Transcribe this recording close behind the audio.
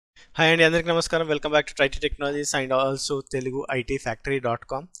Hi and అందరికీ నమస్కారం. Welcome back to ట్రైటీ technologies and also Telugu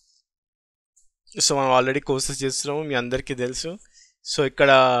itfactory.com. So మనం already courses చేస్తున్నాము, మీ అందరికీ తెలుసు. సో ఇక్కడ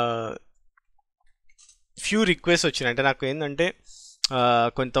ఫ్యూ రిక్వెస్ట్ వచ్చినాయి. అంటే నాకు ఏంటంటే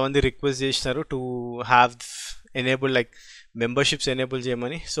కొంతమంది రిక్వెస్ట్ చేసినారు to have enable like memberships enable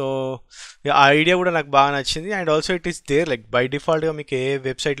చేయమని. సో ఆ ఐడియా కూడా నాకు బాగా నచ్చింది. And also it is there like by డిఫాల్ట్గా మీకు ఏ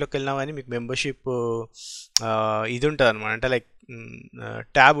వెబ్సైట్లోకి వెళ్ళినా కానీ మీకు మెంబర్షిప్ ఇది ఉంటుంది అనమాట. అంటే లైక్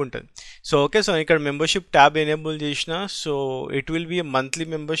ట్యాబ్ ఉంటుంది. సో ఓకే, సో ఇక్కడ మెంబర్షిప్ ట్యాబ్ ఎనేబుల్ చేసిన, so it will be monthly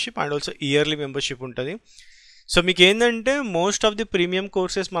membership and also yearly membership ఉంటుంది. సో మీకు ఏంటంటే most of the premium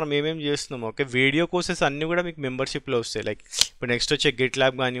courses మనం ఏమేమి చేస్తున్నాం, ఓకే, వీడియో కోర్సెస్ అన్నీ కూడా మీకు మెంబర్షిప్లో వస్తాయి. లైక్ ఇప్పుడు నెక్స్ట్ వచ్చే గిట్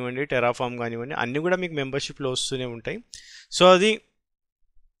ల్యాబ్ కానివ్వండి, టెరాఫామ్ కానివ్వండి, అన్నీ కూడా మీకు మెంబర్షిప్లో వస్తూనే ఉంటాయి. సో అది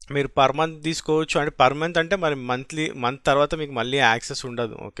మీరు పర్ మంత్ తీసుకోవచ్చు. అంటే పర్ మంత్ అంటే మరి మంత్ తర్వాత మీకు మళ్ళీ యాక్సెస్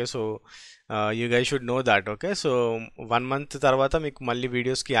ఉండదు. Okay, so you guys should know that. Okay, so 1 month తర్వాత మీకు మళ్ళీ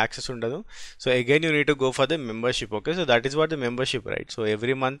వీడియోస్కి యాక్సెస్ ఉండదు. So again you need to go for the membership. Okay, so that is what the membership, right? So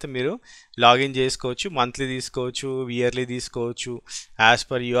every month మీరు login చేసుకోవచ్చు, monthly తీసుకోవచ్చు, yearly తీసుకోవచ్చు, as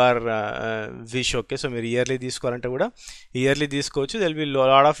per your wish. Okay, so మీరు ఇయర్లీ తీసుకోవాలంటే కూడా yearly తీసుకోవచ్చు. They'll be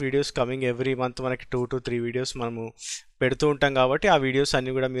lot of videos coming every month. మనకి 2 to 3 videos మనము పెడుతూ ఉంటాం కాబట్టి ఆ వీడియోస్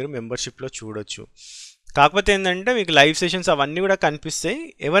అన్నీ కూడా మీరు మెంబర్షిప్లో చూడొచ్చు. కాకపోతే ఏంటంటే మీకు లైవ్ సెషన్స్ అవన్నీ కూడా కనిపిస్తాయి.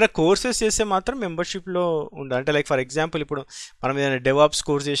 ఏమైనా కోర్సెస్ చేస్తే మాత్రం మెంబర్షిప్లో ఉండాలి. అంటే లైక్ ఫర్ ఎగ్జాంపుల్ ఇప్పుడు మనం ఏదైనా డెవాప్స్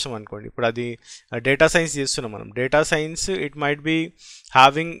కోర్స్ చేసాం అనుకోండి, ఇప్పుడు అది డేటా సైన్స్ చేస్తున్నాం మనం. Data science it might be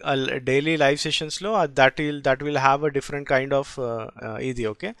having daily live సెషన్స్లో that will have a different kind of ఇది.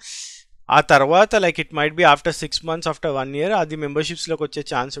 ఓకే, ఆ తర్వాత like it might be after 6 months, after 1 year అది మెంబర్షిప్స్లోకి వచ్చే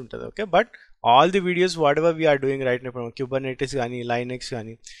ఛాన్స్ ఉంటుంది. Okay, but all the videos what ever we are doing right ఇప్పుడు Kubernetes కానీ, Linux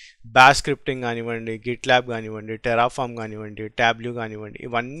కానీ, bash scripting కానివ్వండి, గిట్ ల్యాబ్ కానివ్వండి, టెరాఫామ్ కానివ్వండి, ట్యాబ్లూ కానివ్వండి,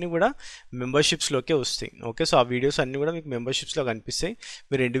 ఇవన్నీ కూడా మెంబర్షిప్స్లోకే వస్తాయి. ఓకే, సో ఆ వీడియోస్ అన్నీ కూడా మీకు మెంబర్షిప్స్లో కనిపిస్తాయి.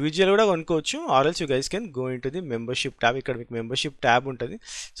 మీరు ఇండివిజువల్ కూడా కొనుక్కోవచ్చు, or else you guys can go in to the membership tab. ఇక్కడ మీకు మెంబర్షిప్ ట్యాబ్ ఉంటుంది.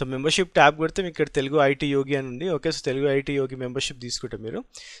 సో మెంబర్షిప్ ట్యాబ్ కొడితే మీకు ఇక్కడ తెలుగు ఐటీ యోగి అని ఉంది. Okay, so Telugu IT Yogi membership తీసుకుంటారు మీరు.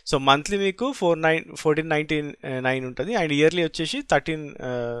 సో మంత్లీ మీకు 1499 ఉంటుంది అండ్ ఇయర్లీ వచ్చేసి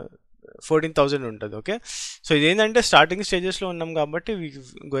 14,000 ఉంటుంది. ఓకే, సో ఇదేంటంటే స్టార్టింగ్ స్టేజెస్లో ఉన్నాం కాబట్టి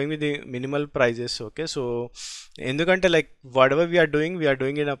going with the minimal prices. Okay, so ఎందుకంటే like what ever we are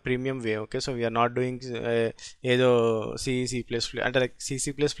doing in a premium way. Okay, so we are not doing ఏదో C++, అంటే లైక్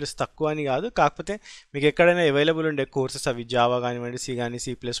C++ తక్కువ అని కాదు, కాకపోతే మీకు ఎక్కడైనా అవైలబుల్ ఉండే కోర్సెస్ అవి జావా కానివ్వండి, సి కానీ,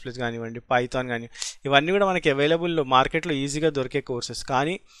 C++ కానివ్వండి, పైథాన్ కానీ, ఇవన్నీ కూడా మనకి అవైలబుల్ మార్కెట్లో ఈజీగా దొరికే కోర్సెస్.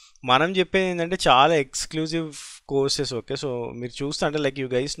 కానీ మనం చెప్పేది ఏంటంటే చాలా ఎక్స్క్లూజివ్ కోర్సెస్. ఓకే, సో మీరు చూస్తే అంటే like you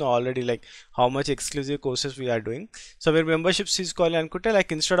guys no already like how much exclusive courses we are doing. So మీరు మెంబర్షిప్స్ తీసుకోవాలి అనుకుంటే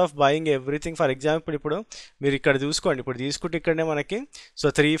like instead of buying everything, for example ఇప్పుడు మీరు ఇక్కడ చూసుకోండి, ఇప్పుడు తీసుకుంటే ఇక్కడనే మనకి సో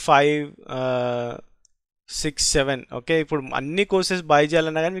 3, 5, 6, 7. ఓకే, ఇప్పుడు అన్ని కోర్సెస్ బై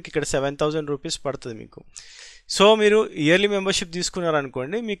చేయాలన్నా కానీ మీకు ఇక్కడ 7,000 రూపీస్ పడుతుంది మీకు. సో మీరు ఇయర్లీ మెంబర్షిప్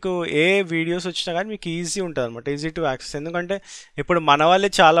తీసుకున్నారనుకోండి, మీకు ఏ వీడియోస్ వచ్చినా కానీ మీకు ఈజీ ఉంటుంది అనమాట, ఈజీ టు యాక్సెస్. ఎందుకంటే ఇప్పుడు మన వాళ్ళే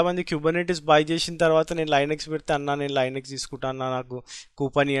చాలామంది క్యూబర్నెటిస్ బై చేసిన తర్వాత నేను లైనెక్స్ పెడితే అన్నా నేను లైనెక్స్ తీసుకుంటాను, నాకు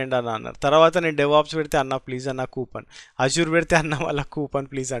కూపన్ ఇవ్వండి అన్న అన్నారు. తర్వాత నేను డెవాప్స్ పెడితే అన్న ప్లీజ్ అన్న కూపన్, అజూర్ పెడితే అన్న వాళ్ళ కూపన్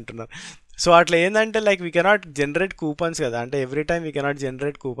ప్లీజ్ అంటున్నారు. సో అట్లా ఏంటంటే like we cannot generate coupons కదా, అంటే every time we cannot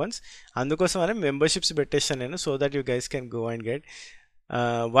generate coupons. అందుకోసం అనే మెంబర్షిప్స్ పెట్టేస్తాను నేను, so that you guys can go and get.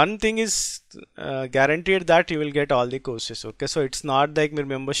 One thing is guaranteed that you will get all the courses. Okay, so it's not like మీరు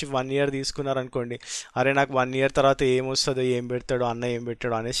membership 1 year తీసుకున్నారనుకోండి, అరే నాకు 1 year తర్వాత ఏమొస్తుందో, ఏం పెడతాడో అన్న, ఏం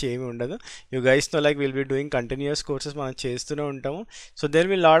పెట్టాడో అనేసి ఏమి ఉండదు. You guys no like will be doing continuous courses మనం చేస్తూనే ఉంటాము. So there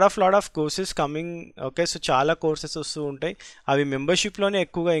will lot of courses coming. Okay, so చాలా కోర్సెస్ వస్తూ ఉంటాయి, అవి మెంబర్షిప్లోనే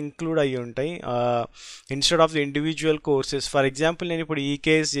ఎక్కువగా ఇంక్లూడ్ అయ్యి ఉంటాయి instead of the individual courses. For example నేను ఇప్పుడు ఈ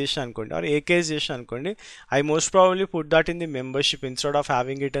కేస్ చేసాను అనుకోండి, ఆర్ ఏ కేస్ చేసాను అనుకోండి, I most probably put that in the membership instead of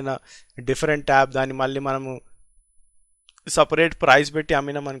having it in a different tab. దాన్ని మళ్ళీ మనము సపరేట్ ప్రైస్ పెట్టి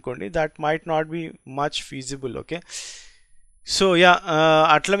అమ్మినాం అనుకోండి, that might not be much feasible. Okay, so yeah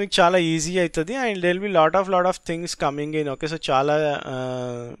అట్లా మీకు చాలా ఈజీ అవుతుంది and there will lot of things coming in. Okay, so చాలా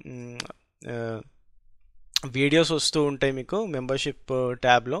వీడియోస్ వస్తూ ఉంటాయి మీకు మెంబర్షిప్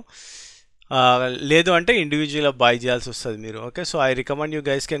ట్యాబ్లో. లేదు అంటే ఇండివిజువల్గా బై చేయాల్సి వస్తుంది మీరు. Okay, so I recommend you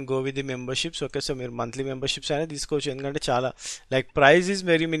guys can go with the memberships. Okay, so మీరు మంత్లీ మెంబర్షిప్స్ అనేది తీసుకోవచ్చు, ఎందుకంటే చాలా like price is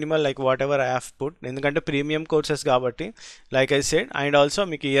very minimal like what ever I have put, ఎందుకంటే ప్రీమియం కోర్సెస్ కాబట్టి like I said. And also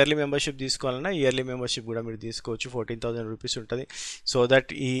మీకు yearly membership తీసుకోవాలన్నా yearly membership కూడా మీరు తీసుకోవచ్చు, 14,000 రూపీస్ ఉంటుంది. సో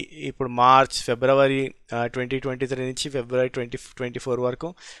దట్ ఇప్పుడు ఫిబ్రవరి 2023 నుంచి ఫిబ్రవరి 2024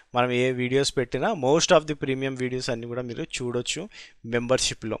 వరకు మనం ఏ వీడియోస్ పెట్టినా most of the premium videos అన్నీ కూడా మీరు చూడొచ్చు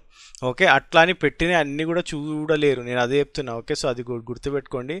మెంబర్షిప్లో. ఓకే, అట్లా అని పెట్టినవి అన్నీ కూడా చూడలేరు, నేను అదే చెప్తున్నా. ఓకే, సో అది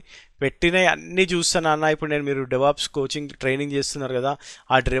గుర్తుపెట్టుకోండి. పెట్టినవి అన్నీ చూస్తాను అన్న. ఇప్పుడు నేను మీరు డెవాప్స్ కోచింగ్ ట్రైనింగ్ చేస్తున్నారు కదా,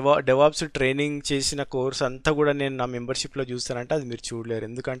 ఆ డెవాప్స్ ట్రైనింగ్ చేసిన కోర్స్ అంతా కూడా నేను నా మెంబర్షిప్లో చూస్తానంటే అది మీరు చూడలేరు.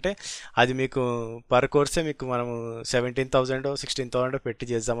 ఎందుకంటే అది మీకు పర్ కోర్సే మీకు మనము 17,000 16,000 పెట్టి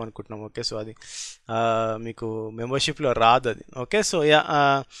చేద్దాం అనుకుంటున్నాం. ఓకే, సో అది మీకు మెంబర్షిప్లో రాదు అది. ఓకే, సో యా,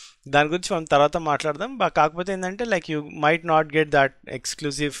 దాని గురించి మనం తర్వాత మాట్లాడదాం. కాకపోతే ఏంటంటే like you might not get that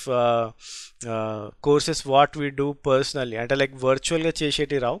exclusive courses what we do personally, అంటే లైక్ వర్చువల్గా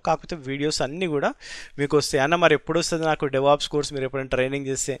చేసేటి రావు, కాకపోతే వీడియోస్ అన్నీ కూడా మీకు వస్తాయి. అన్న మరి ఎప్పుడు వస్తుంది నాకు డెవాప్స్ కోర్స్, మీరు ఎప్పుడైనా ట్రైనింగ్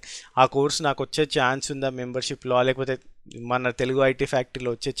చేస్తే ఆ కోర్స్ నాకు వచ్చే ఛాన్స్ ఉందా మెంబర్షిప్లో, లేకపోతే మన తెలుగు ఐటీ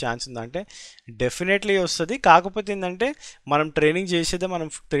ఫ్యాక్టరీలో వచ్చే ఛాన్స్ ఉందా అంటే డెఫినెట్లీ వస్తుంది. కాకపోతే ఏంటంటే మనం ట్రైనింగ్ చేసేదే మనం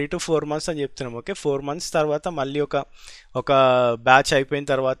 3 to 4 months అని చెప్తున్నాం. ఓకే, 4 months తర్వాత మళ్ళీ ఒక బ్యాచ్ అయిపోయిన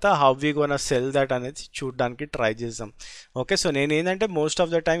తర్వాత how we gonna cell that అనేది చూడడానికి ట్రై చేద్దాం. ఓకే, సో నేను ఏంటంటే మోస్ట్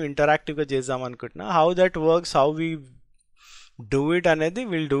ఆఫ్ ద టైం ఇంటరాక్టివ్గా చేద్దాం అనుకుంటున్నా. How that works, how we do it అనేది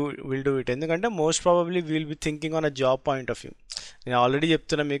విల్ డూ ఇట్. ఎందుకంటే most probably will be thinking on a job point of view. నేను ఆల్రెడీ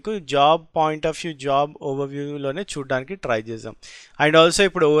చెప్తున్నా మీకు, job point of view, job ఓవర్వ్యూలోనే చూడడానికి try చేద్దాం. And also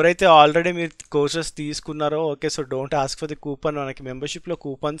ఇప్పుడు ఎవరైతే ఆల్రెడీ మీరు కోర్సెస్ తీసుకున్నారో, okay, so don't ask for the coupon. మనకి మెంబర్షిప్లో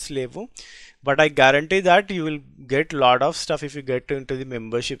కూపన్స్ లేవు, but I guarantee that you will get lot of stuff if you get in to the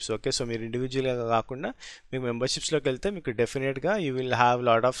memberships. Okay, so మీరు ఇండివిజువల్గా కాకుండా మీకు మెంబర్షిప్స్లోకి వెళ్తే మీకు డెఫినెట్గా you will have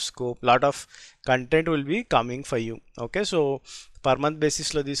lot of scope, lot of content will be coming for you. Okay, so per month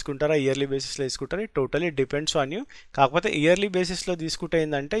బేసిస్లో తీసుకుంటారా, yearly బేసిస్లో తీసుకుంటారా, it totally depends on you. కాకపోతే ఇయర్లీ బేసిస్లో తీసుకుంటే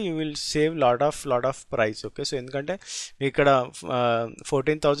ఏంటంటే you will save lot of price. Okay, so ఎందుకంటే ఇక్కడ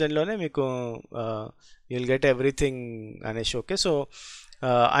 14,000లోనే మీకు యూ విల్ గెట్ ఎవ్రీథింగ్ అనేసి. Okay, so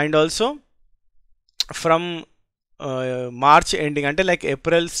and also from March ending అంటే లైక్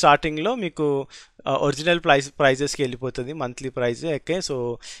ఏప్రిల్ స్టార్టింగ్లో మీకు ఒరిజినల్ ప్రైజెస్కి వెళ్ళిపోతుంది, మంత్లీ ప్రైజ్. ఓకే, సో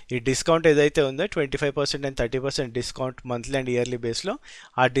ఈ డిస్కౌంట్ ఏదైతే ఉందో 25% and 30% discount monthly and yearly బేస్లో,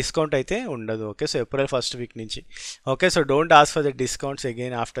 ఆ డిస్కౌంట్ అయితే ఉండదు. Okay, so April first week నుంచి. Okay, so don't ask for the discounts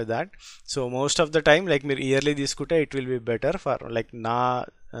again after that. So most of the time like మీరు yearly తీసుకుంటే it will be better for like నా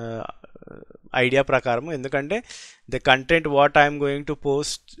idea ప్రకారం. ఎందుకంటే the content what I'm going to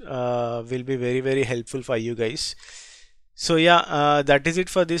post will be very very helpful for you guys. So yeah, that is it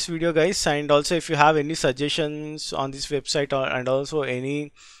for this video guys. And also if you have any suggestions on this website and also any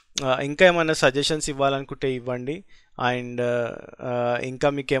ఇంకా ఏమైనా suggestions ఇవ్వాలనుకుంటే ఇవ్వండి. And ఇంకా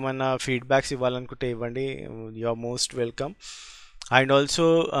మీకు ఏమైనా feedbacks ఇవ్వాలనుకుంటే ఇవ్వండి, you are most welcome. And also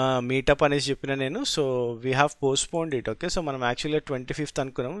meetup అనేసి చెప్పిన నేను, so we have postponed it. Okay, so మనం యాక్చువల్గా 25th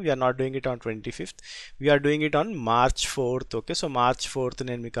అనుకున్నాము, we are not doing it on 25th, we are doing it on March 4th. Okay, so March 4th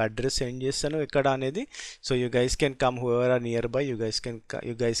నేను మీకు address send చేస్తాను ఎక్కడ అనేది. So you guys can come, whoever or near by, you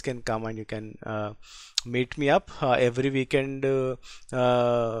guys can come and you can meet me up every weekend.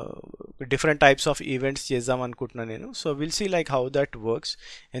 Different types of events చేద్దాం అనుకుంటున్నాను నేను. So will see like how that works.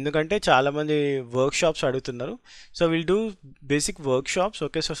 ఎందుకంటే చాలామంది work shops అడుగుతున్నారు, so will do basic work shops.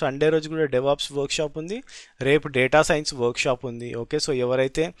 Okay, so Sunday రోజు కూడా DevOps work shop ఉంది, రేపు డేటా సైన్స్ వర్క్ షాప్ ఉంది. ఓకే, సో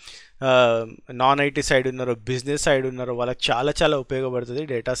ఎవరైతే నాన్ ఐటీ సైడ్ ఉన్నారో, బిజినెస్ సైడ్ ఉన్నారో వాళ్ళకి చాలా చాలా ఉపయోగపడుతుంది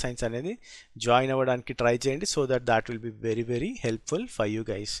డేటా సైన్స్ అనేది. జాయిన్ అవ్వడానికి ట్రై చేయండి, so that will be very very helpful for you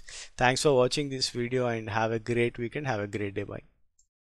guys. Thanks for watching this video and have a great weekend, have a great day, bye.